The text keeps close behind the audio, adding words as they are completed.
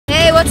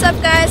what's up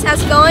guys?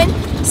 How's it going?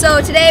 So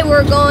today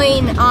we're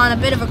going on a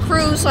bit of a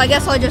cruise, so I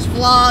guess I'll just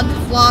vlog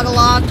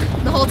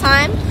the whole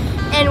time.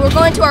 And we're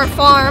going to our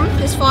farm,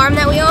 this farm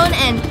that we own,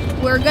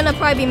 and we're gonna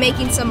probably be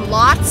making some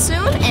lots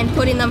soon and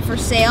putting them for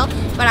sale.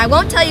 But I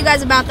won't tell you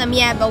guys about them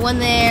yet, but once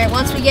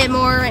they get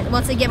more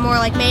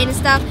like made and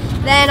stuff,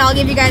 then I'll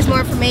give you guys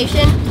more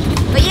information.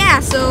 But yeah,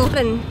 so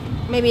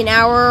maybe an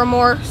hour or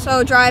more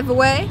so drive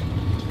away.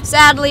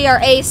 Sadly, our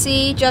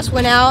AC just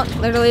went out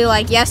literally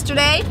like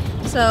yesterday,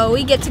 so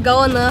we get to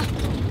go in the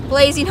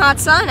blazing hot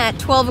sun at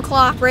 12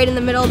 o'clock right in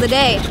the middle of the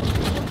day.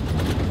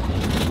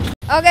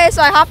 Okay,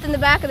 so I hopped in the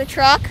back of the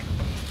truck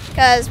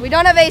because we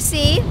don't have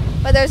AC,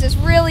 but there's this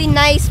really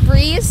nice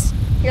breeze.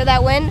 Hear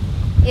that wind?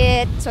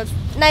 So it's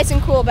nice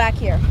and cool back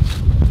here.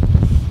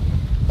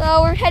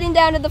 So we're heading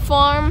down to the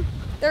farm.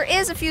 There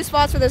is a few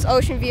spots where there's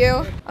ocean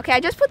view. Okay,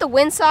 I just put the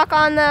windsock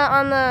on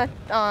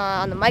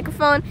the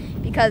microphone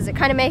because it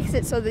kind of makes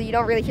it so that you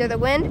don't really hear the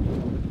wind,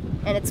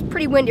 and it's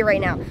pretty windy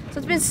right now. So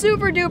it's been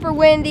super duper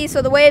windy,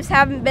 so the waves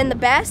haven't been the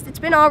best. It's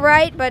been all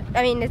right, but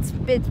I mean it's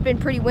been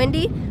pretty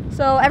windy.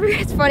 So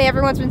it's funny,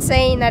 everyone's been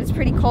saying that it's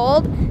pretty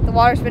cold. The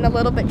water's been a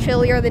little bit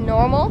chillier than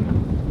normal,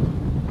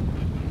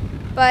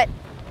 but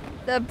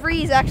the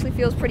breeze actually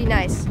feels pretty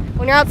nice.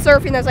 When you're out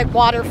surfing, there's like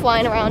water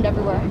flying around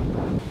everywhere.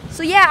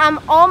 So yeah, I'm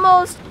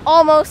almost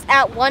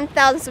at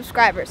 1,000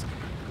 subscribers.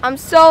 I'm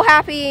so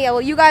happy.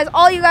 Well,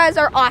 all you guys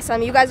are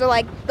awesome. You guys are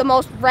like the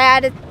most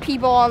rad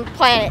people on the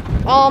planet.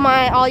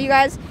 All you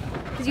guys,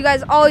 because you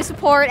guys always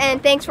support,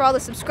 and thanks for all the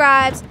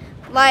subscribes,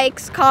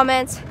 likes,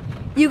 comments.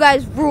 You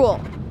guys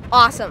rule.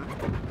 Awesome.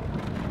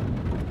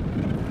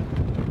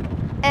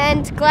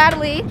 And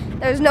gladly,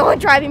 there's no one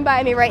driving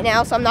by me right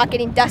now, so I'm not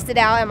getting dusted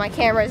out and my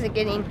camera isn't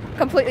getting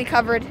completely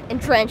covered and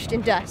drenched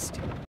in dust.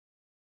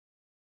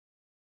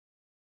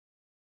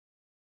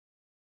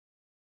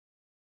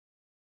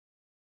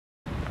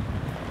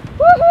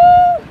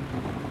 Woohoo!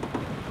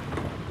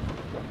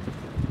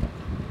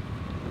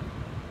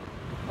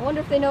 I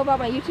wonder if they know about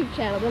my YouTube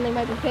channel, then they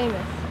might be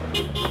famous.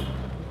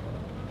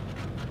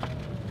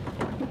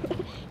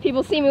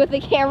 People see me with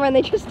the camera and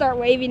they just start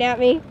waving at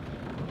me.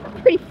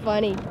 Pretty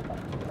funny.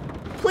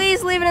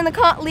 Please leave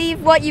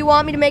what you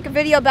want me to make a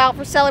video about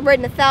for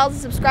celebrating 1,000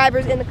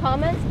 subscribers in the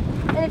comments.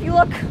 And if you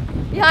look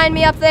behind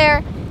me up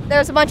there,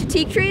 there's a bunch of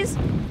teak trees.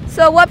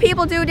 So what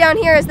people do down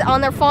here is that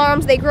on their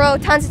farms, they grow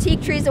tons of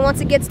teak trees, and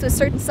once it gets to a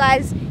certain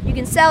size, you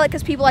can sell it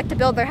because people like to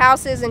build their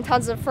houses and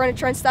tons of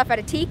furniture and stuff out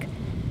of teak.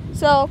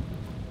 So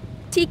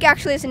teak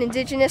actually is an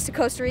indigenous to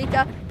Costa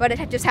Rica, but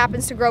it just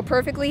happens to grow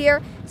perfectly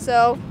here.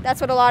 So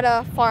that's what a lot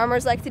of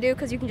farmers like to do,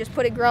 because you can just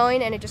put it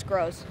growing and it just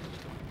grows.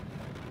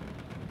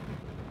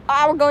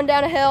 Ah, we're going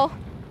down a hill.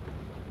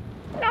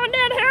 Going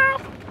down a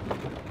hill.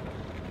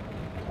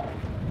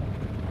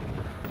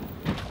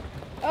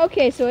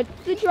 Okay, so it's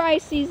the dry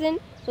season.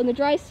 So in the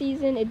dry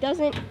season, it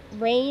doesn't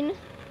rain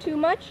too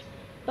much,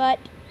 but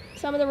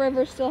some of the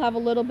rivers still have a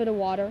little bit of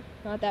water.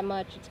 Not that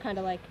much. It's kind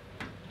of like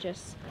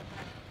just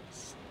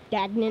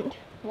stagnant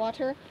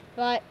water.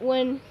 But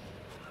when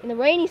in the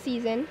rainy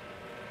season,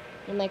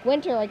 in like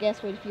winter, I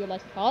guess if you would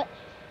like to call it,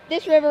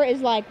 this river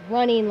is like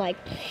running like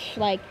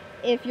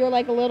if you're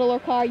like a littler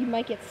car, you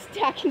might get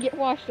stuck and get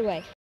washed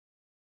away.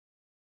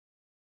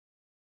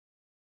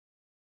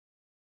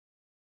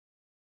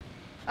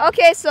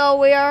 Okay, so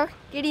we are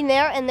getting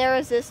there, and there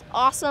is this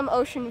awesome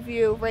ocean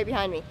view right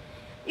behind me.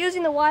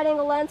 Using the wide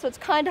angle lens, so it's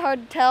kind of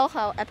hard to tell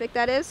how epic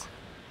that is.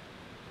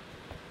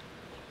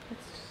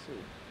 Let's see.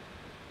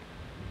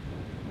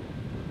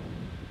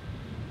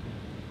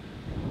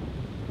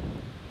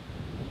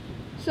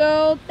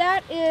 So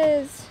that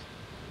is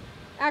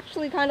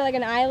actually kind of like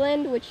an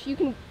island, which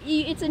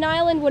it's an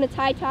island when it's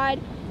high tide,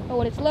 but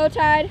when it's low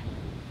tide,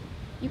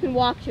 you can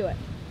walk to it.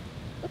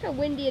 Look how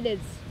windy it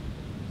is.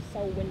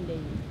 So windy.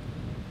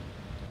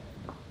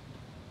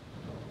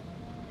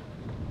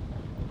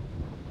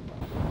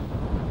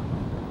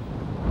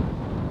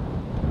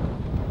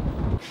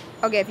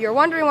 Okay, if you're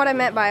wondering what I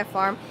meant by a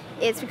farm,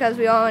 it's because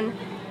we own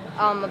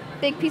a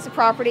big piece of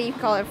property. You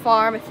can call it a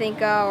farm, a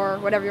finca, or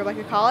whatever you like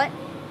to call it,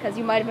 because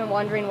you might have been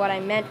wondering what I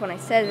meant when I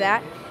said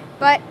that.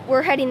 But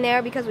we're heading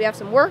there because we have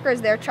some workers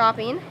there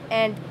chopping,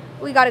 and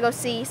we got to go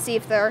see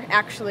if they're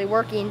actually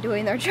working,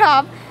 doing their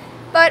job.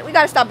 But we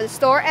got to stop at the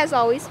store, as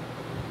always,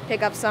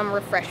 pick up some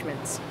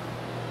refreshments.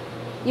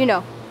 You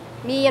know,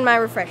 me and my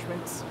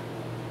refreshments.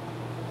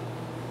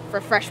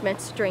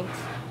 Refreshments, drinks.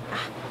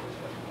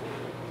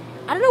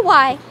 I don't know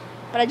why,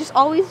 but I just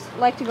always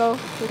like to go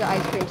to the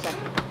ice cream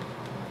section.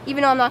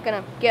 Even though I'm not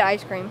going to get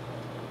ice cream,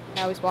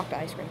 I always walk to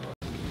ice cream.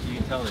 You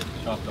can tell they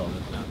chopped all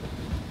this now.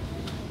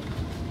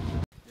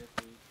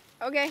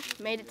 Okay,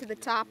 made it to the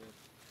top.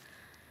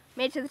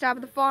 Made it to the top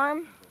of the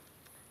farm.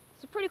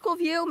 It's a pretty cool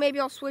view. Maybe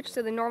I'll switch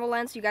to the normal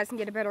lens so you guys can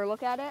get a better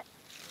look at it.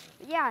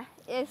 But yeah,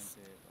 it's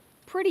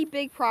pretty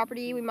big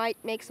property. We might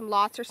make some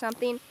lots or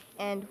something.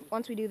 And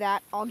once we do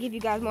that, I'll give you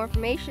guys more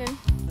information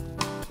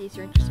in case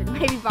you're interested in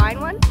maybe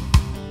buying one.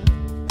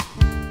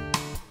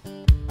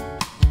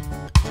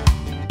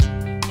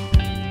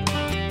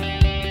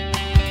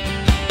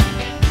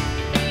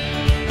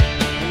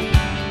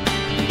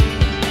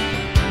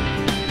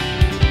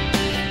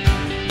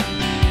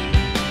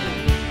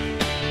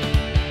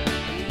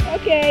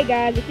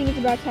 Alright guys, I think it's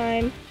about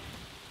time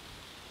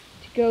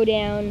to go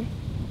down.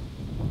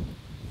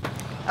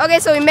 Okay,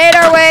 so we made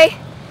our way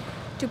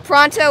to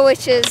Pronto,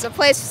 which is a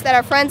place that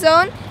our friends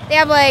own. They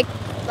have like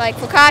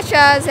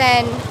focaccias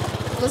and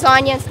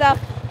lasagna and stuff.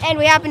 And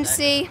we happened to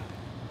see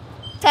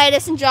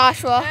Titus and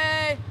Joshua.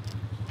 Hey.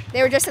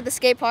 They were just at the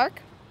skate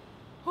park.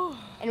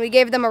 And we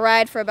gave them a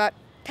ride for about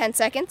 10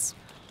 seconds.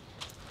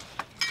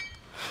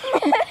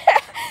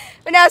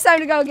 But now it's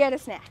time to go get a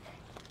snack.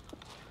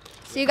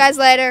 See you guys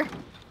later.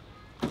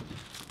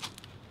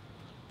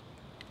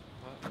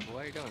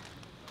 What are you doing?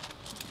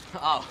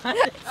 Oh.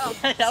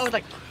 That was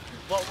like,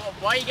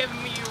 why are you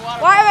giving me your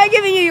water Why am I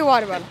giving you your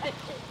water bottle?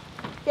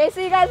 Okay,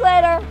 see you guys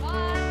later.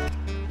 Bye.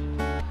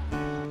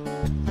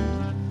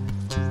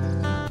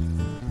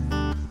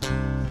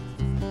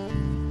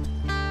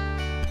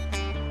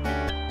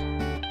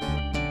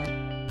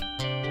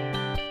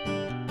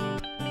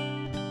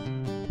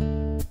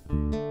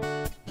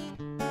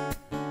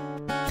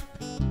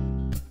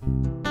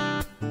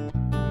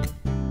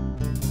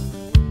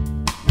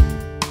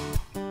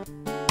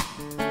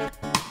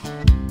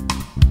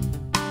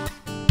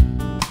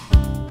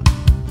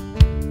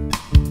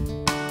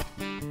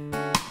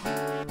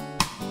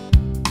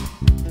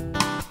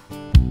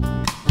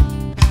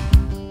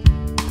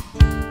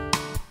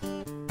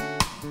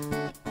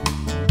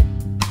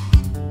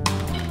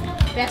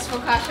 Best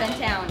focaccia in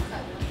town.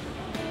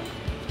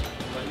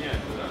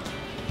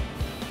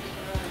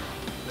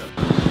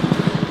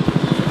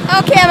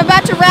 Okay, I'm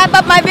about to wrap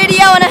up my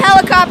video and a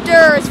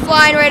helicopter is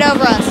flying right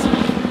over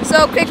us.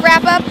 So quick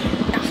wrap up.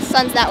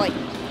 Sun's that way.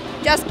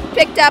 Just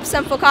picked up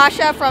some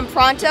focaccia from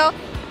Pronto.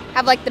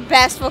 Have like the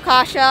best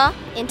focaccia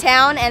in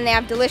town, and they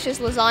have delicious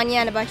lasagna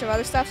and a bunch of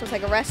other stuff. So it's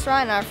like a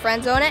restaurant and our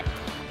friends own it.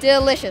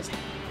 Delicious.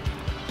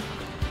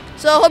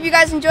 So I hope you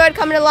guys enjoyed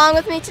coming along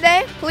with me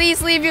today.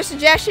 Please leave your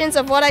suggestions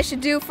of what I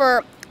should do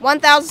for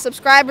 1,000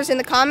 subscribers in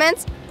the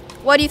comments.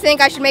 What do you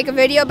think I should make a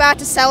video about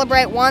to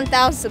celebrate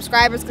 1,000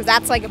 subscribers? Because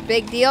that's like a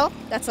big deal.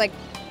 That's like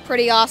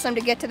pretty awesome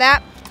to get to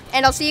that.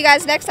 And I'll see you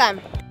guys next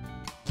time.